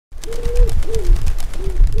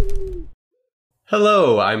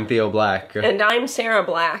Hello, I'm Theo Black. And I'm Sarah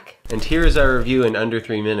Black. And here's our review in under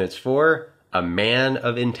 3 minutes for A Man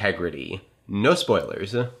of Integrity. No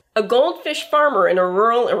spoilers. A goldfish farmer in a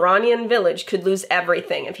rural Iranian village could lose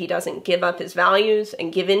everything if he doesn't give up his values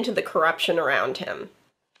and give in to the corruption around him.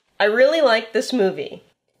 I really like this movie.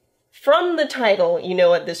 From the title, you know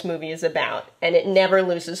what this movie is about, and it never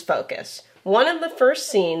loses focus. One of the first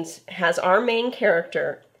scenes has our main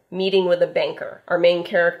character meeting with a banker. Our main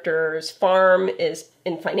character's farm is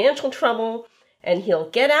in financial trouble, and he'll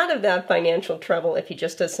get out of that financial trouble if he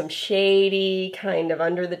just does some shady kind of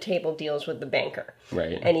under-the-table deals with the banker.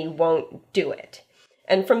 Right. And he won't do it.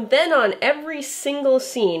 And from then on, every single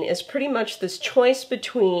scene is pretty much this choice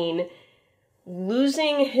between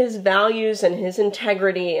losing his values and his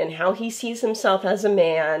integrity and how he sees himself as a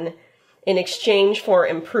man in exchange for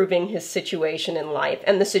improving his situation in life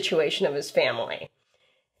and the situation of his family.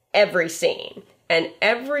 Every scene. And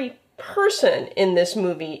every person in this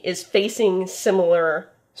movie is facing similar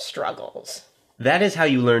struggles. That is how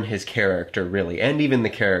you learn his character, really, and even the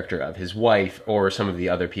character of his wife or some of the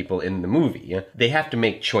other people in the movie. They have to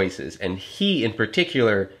make choices, and he, in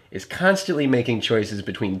particular, is constantly making choices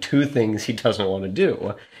between two things he doesn't want to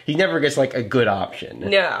do. He never gets, like, a good option.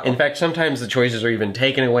 No. In fact, sometimes the choices are even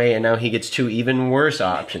taken away, and now he gets two even worse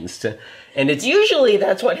options. And it's usually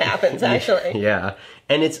that's what happens, actually. Yeah.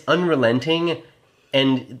 And it's unrelenting,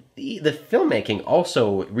 and the filmmaking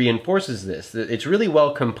also reinforces this. It's really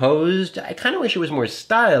well composed. I kind of wish it was more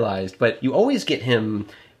stylized, but you always get him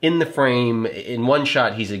in the frame. In one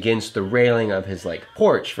shot, he's against the railing of his, like,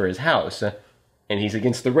 porch for his house, and he's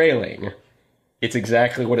against the railing. It's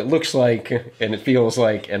exactly what it looks like, and it feels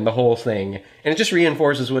like, and the whole thing. And it just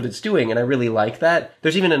reinforces what it's doing, and I really like that.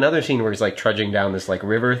 There's even another scene where he's, like, trudging down this, like,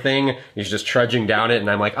 river thing. He's just trudging down it, and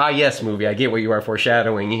I'm like, ah, yes, movie, I get what you are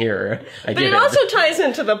foreshadowing here. But it also ties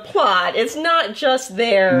into the plot. It's not just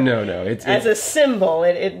there as a symbol.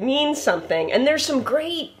 It means something. And there's some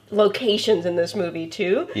great locations in this movie,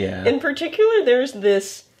 too. Yeah. In particular, there's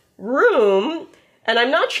this room, and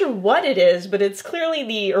I'm not sure what it is, but it's clearly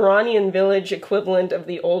the Iranian village equivalent of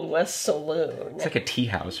the Old West Saloon. It's like a tea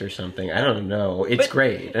house or something. I don't know. It's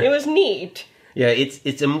great. It was neat. Yeah,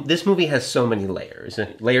 this movie has so many layers.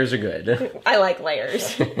 Layers are good. I like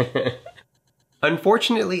layers.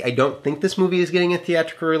 Unfortunately, I don't think this movie is getting a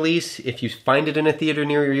theatrical release. If you find it in a theater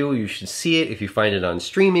near you, you should see it. If you find it on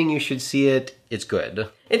streaming, you should see it. It's good.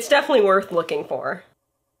 It's definitely worth looking for.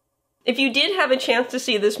 If you did have a chance to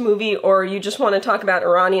see this movie, or you just want to talk about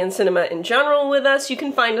Iranian cinema in general with us, you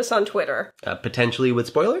can find us on Twitter. Potentially with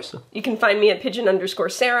spoilers. You can find me at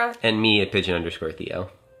Pigeon_Sara. And me at Pigeon_Theo.